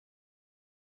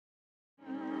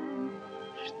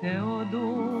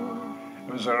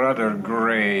It was a rather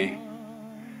grey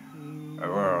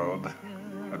world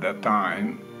at that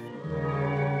time.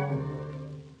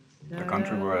 The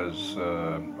country was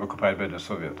occupied by the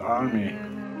Soviet army,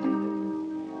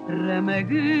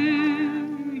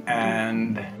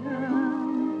 and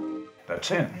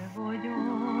that's it.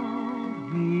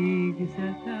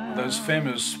 There's a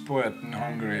famous poet in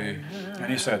Hungary,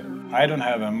 and he said, "I don't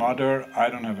have a mother, I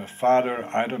don't have a father,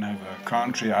 I don't have a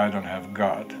country, I don't have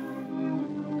God."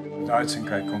 I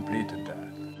think I completed that.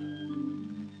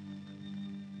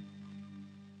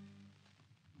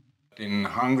 In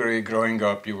Hungary, growing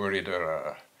up, you were either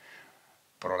a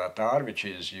proletar, which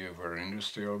is you were an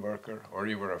industrial worker, or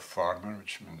you were a farmer,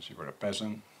 which means you were a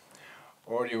peasant,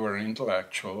 or you were an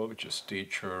intellectual, which is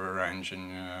teacher,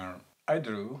 engineer. I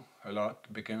drew a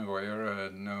lot, became a voyeur, I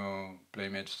had no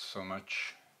playmates so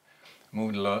much,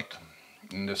 moved a lot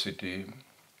in the city.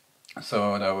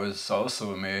 So that was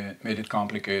also made it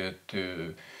complicated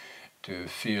to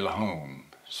feel home.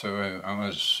 So I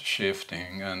was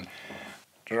shifting, and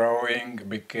drawing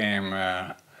became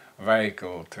a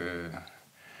vehicle to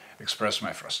express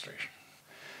my frustration.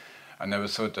 I never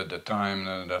thought at the time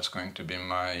that that's going to be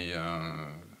my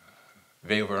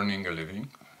way of earning a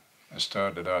living. I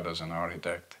started out as an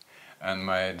architect, and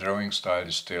my drawing style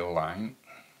is still line,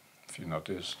 if you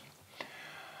noticed.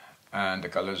 And the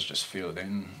colors just filled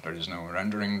in, there is no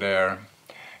rendering there.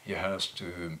 You have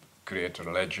to create a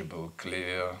legible,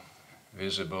 clear,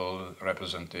 visible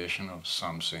representation of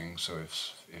something. So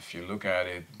if you look at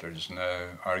it, there is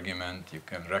no argument. You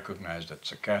can recognize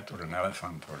that's a cat or an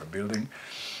elephant or a building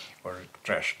or a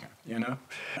trash can, you know?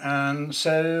 And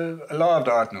so I loved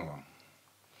Art Nouveau.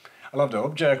 I love the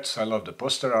objects, I love the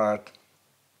poster art,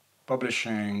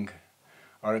 publishing,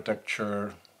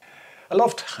 architecture. I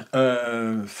loved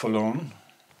Follon,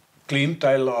 Klimt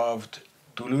I loved,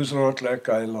 Toulouse-Lautrec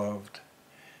I loved,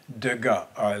 Degas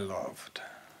I loved.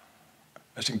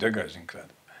 I think Degas is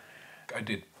incredible. I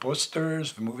did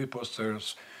posters, movie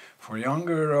posters for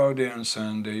younger audience,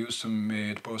 and they used to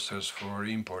make posters for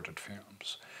imported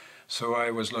films. So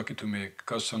I was lucky to make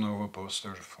Casanova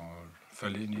poster for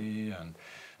Fellini and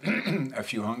a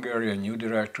few Hungarian new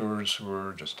directors who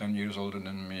were just 10 years older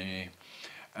than me.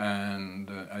 And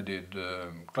I did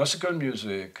classical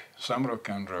music, some rock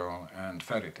and roll, and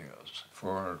fairy tales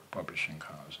for publishing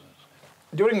houses.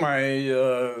 During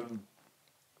my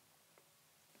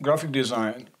graphic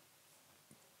design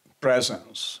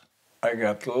presence, I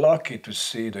got lucky to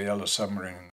see the Yellow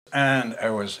Submarine, and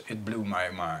it blew my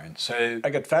mind. So I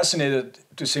got fascinated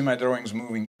to see my drawings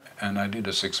moving, and I did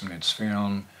a 6-minute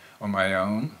film on my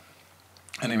own,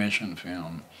 animation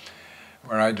film,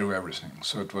 where I drew everything.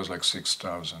 So it was like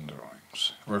 6,000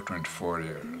 drawings. Worked 24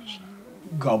 years.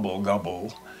 Gobble,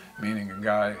 gobble, meaning a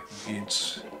guy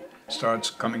eats, starts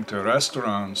coming to a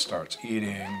restaurant, starts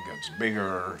eating, gets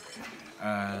bigger,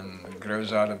 and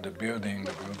grows out of the building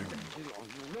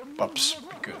pops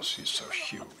because he's so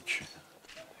huge.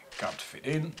 Can't fit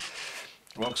in.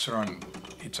 Walks around,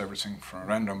 eats everything from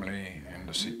randomly in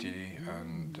the city,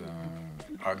 and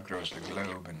outgrows the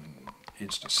globe and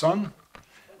eats the sun.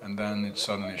 And then it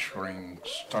suddenly shrinks,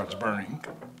 starts burning,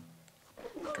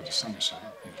 because the sun is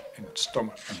in its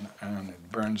stomach, and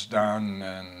it burns down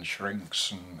and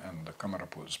shrinks, and the camera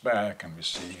pulls back, and we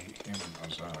see him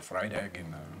as a fried egg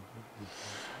in a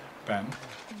pan.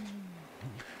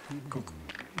 Cook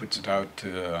puts it out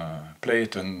to a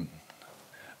plate, and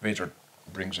waiter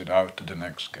brings it out to the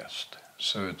next guest.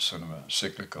 So it's sort of a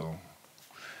cyclical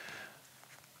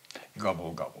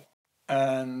gobble, gobble.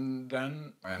 And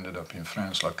then I ended up in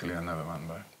France. Luckily, I never went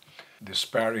back. This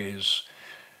Paris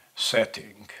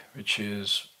setting, which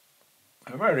is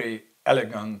a very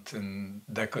elegant and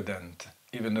decadent,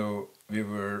 even though we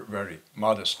were very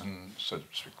modest and, so to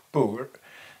speak, poor,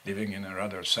 living in a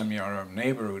rather semi-Arab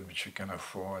neighborhood, which we can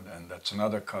afford, and that's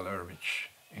another color which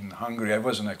in Hungary I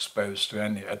wasn't exposed to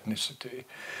any ethnicity.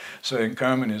 So in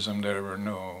communism there were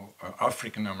no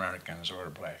African Americans or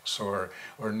blacks or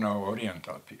no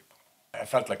Oriental people. I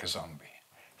felt like a zombie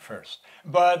first,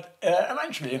 but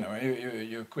eventually, you know,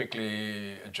 you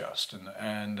quickly adjust,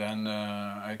 and then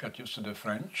I got used to the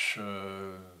French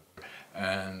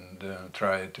and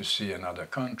tried to see another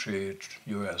country.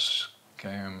 U.S.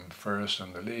 came first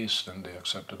on the list, and they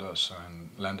accepted us and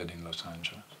landed in Los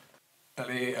Angeles.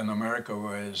 LA and America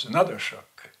was another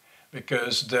shock,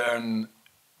 because then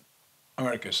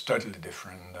America is totally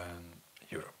different than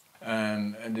Europe,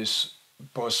 and this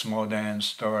postmodern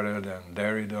started, and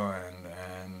Derrida,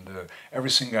 and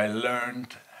everything I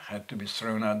learned had to be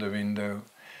thrown out the window.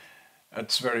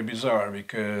 That's very bizarre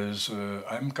because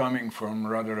I'm coming from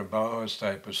rather a Bauhaus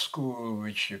type of school,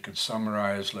 which you could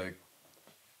summarize like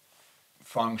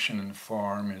function and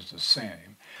form is the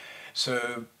same.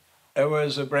 So it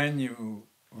was a brand new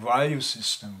value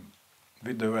system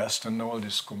with the West and all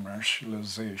this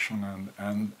commercialization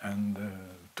and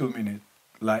 2-minute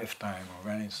lifetime of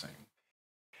anything.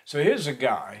 So here's a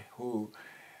guy who,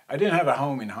 I didn't have a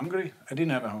home in Hungary, I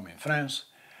didn't have a home in France,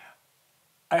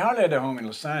 I hardly had a home in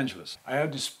Los Angeles. I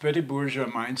had this petty bourgeois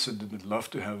mindset that I'd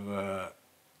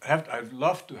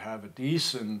love to have a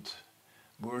decent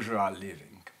bourgeois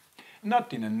living.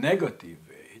 Not in a negative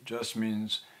way, it just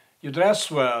means you dress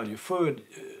well, your food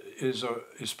is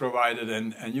provided,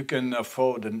 and you can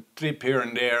afford a trip here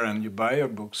and there, and you buy your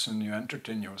books and you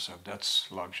entertain yourself.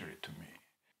 That's luxury to me.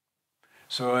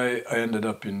 So I ended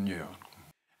up in New York.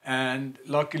 And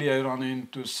luckily I ran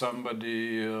into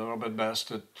somebody, Robert Best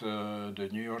at the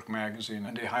New York magazine,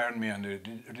 and they hired me and they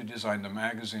redesigned the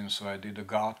magazine. So I did a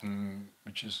Garten,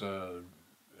 which is a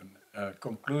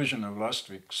conclusion of last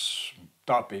week's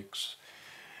topics,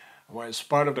 was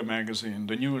part of the magazine,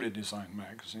 the newly designed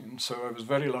magazine. So I was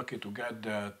very lucky to get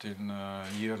that in a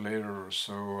year later or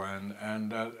so,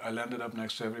 and I landed up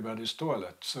next to everybody's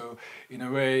toilet. So in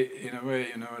a way, you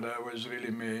know, that was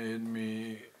really made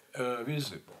me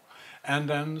visible. And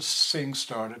then things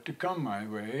started to come my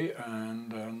way,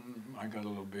 and I got a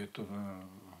little bit of a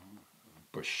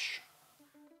push.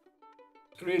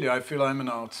 Really, I feel I'm an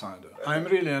outsider. I'm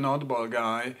really an oddball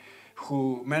guy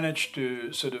who managed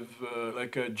to sort of,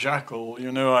 like a jackal,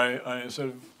 you know, I sort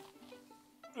of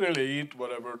really eat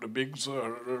whatever the bigs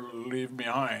leave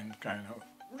behind, kind of.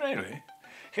 Really.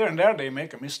 Here and there they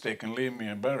make a mistake and leave me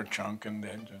a better chunk, and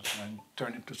then just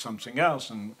turn it to something else,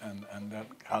 and that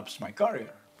helps my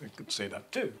career. I could say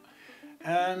that too.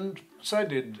 And so I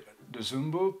did the Zoom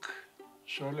book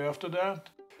shortly after that.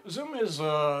 Zoom is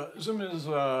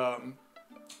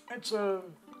it's a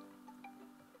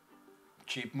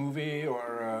cheap movie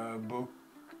or a book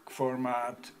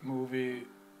format movie.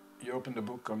 You open the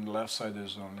book, on the left side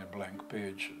is only a blank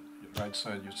page. The right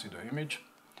side you see the image.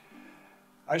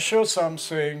 I show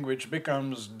something which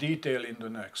becomes detail in the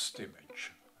next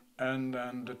image. And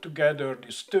together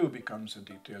these two becomes a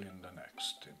detail in the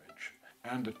next image.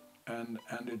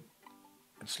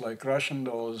 It's like Russian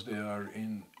dolls, they are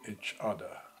in each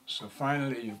other. So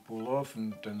finally you pull off,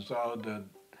 and it turns out that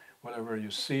whatever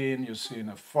you see in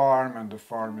a farm, and the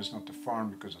farm is not a farm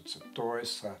because it's a toy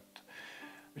set,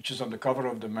 which is on the cover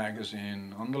of the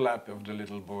magazine, on the lap of the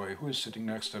little boy who is sitting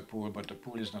next to a pool, but the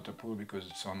pool is not a pool because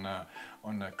it's on a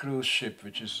cruise ship,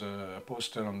 which is a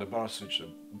poster on the bus, which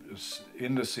is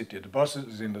in the city. The bus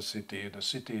is in the city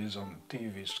is on the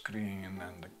TV screen,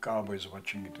 and the cowboy is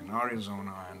watching it in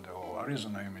Arizona, and the whole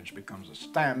Arizona image becomes a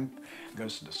stamp,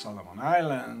 goes to the Solomon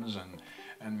Islands,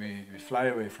 and we fly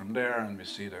away from there, and we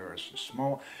see the Earth is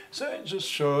small. So it just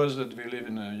shows that we live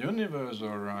in a universe,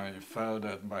 or I felt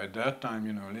that by that time,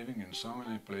 you know, living in so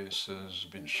many places,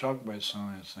 been shocked by so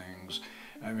many things.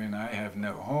 I mean, I have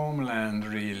no homeland,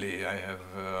 really. I have,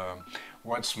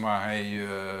 what's my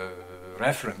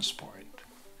reference point?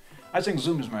 I think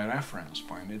Zoom is my reference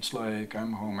point. It's like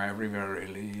I'm home everywhere,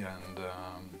 really, and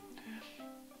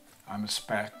I'm a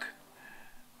speck.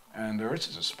 And the Earth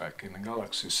is a speck in the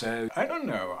galaxy. So I don't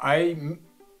know. I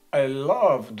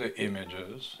love the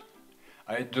images.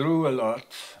 I drew a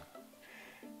lot,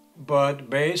 but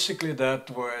basically that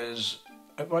was,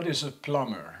 what is a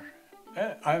plumber?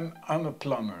 I'm a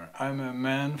plumber. I'm a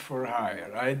man for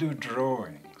hire. I do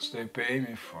drawings. They pay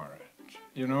me for it.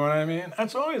 You know what I mean?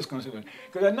 That's always considered,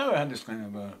 because I never had this kind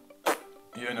of a,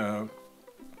 you know,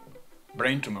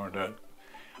 brain tumor that,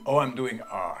 oh, I'm doing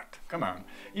art. Come on,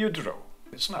 you draw.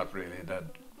 It's not really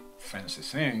that fancy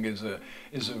thing. It's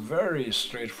a very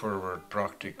straightforward,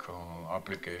 practical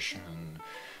application.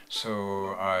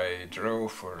 So I draw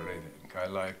for a living. I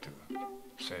like to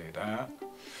say that,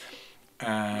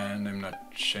 and I'm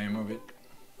not ashamed of it.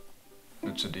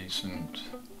 It's a decent.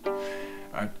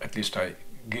 At least I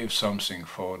give something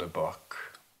for the buck.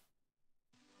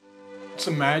 It's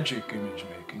a magic image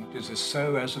making. This is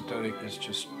so esoteric. It's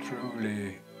just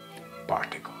truly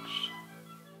particles.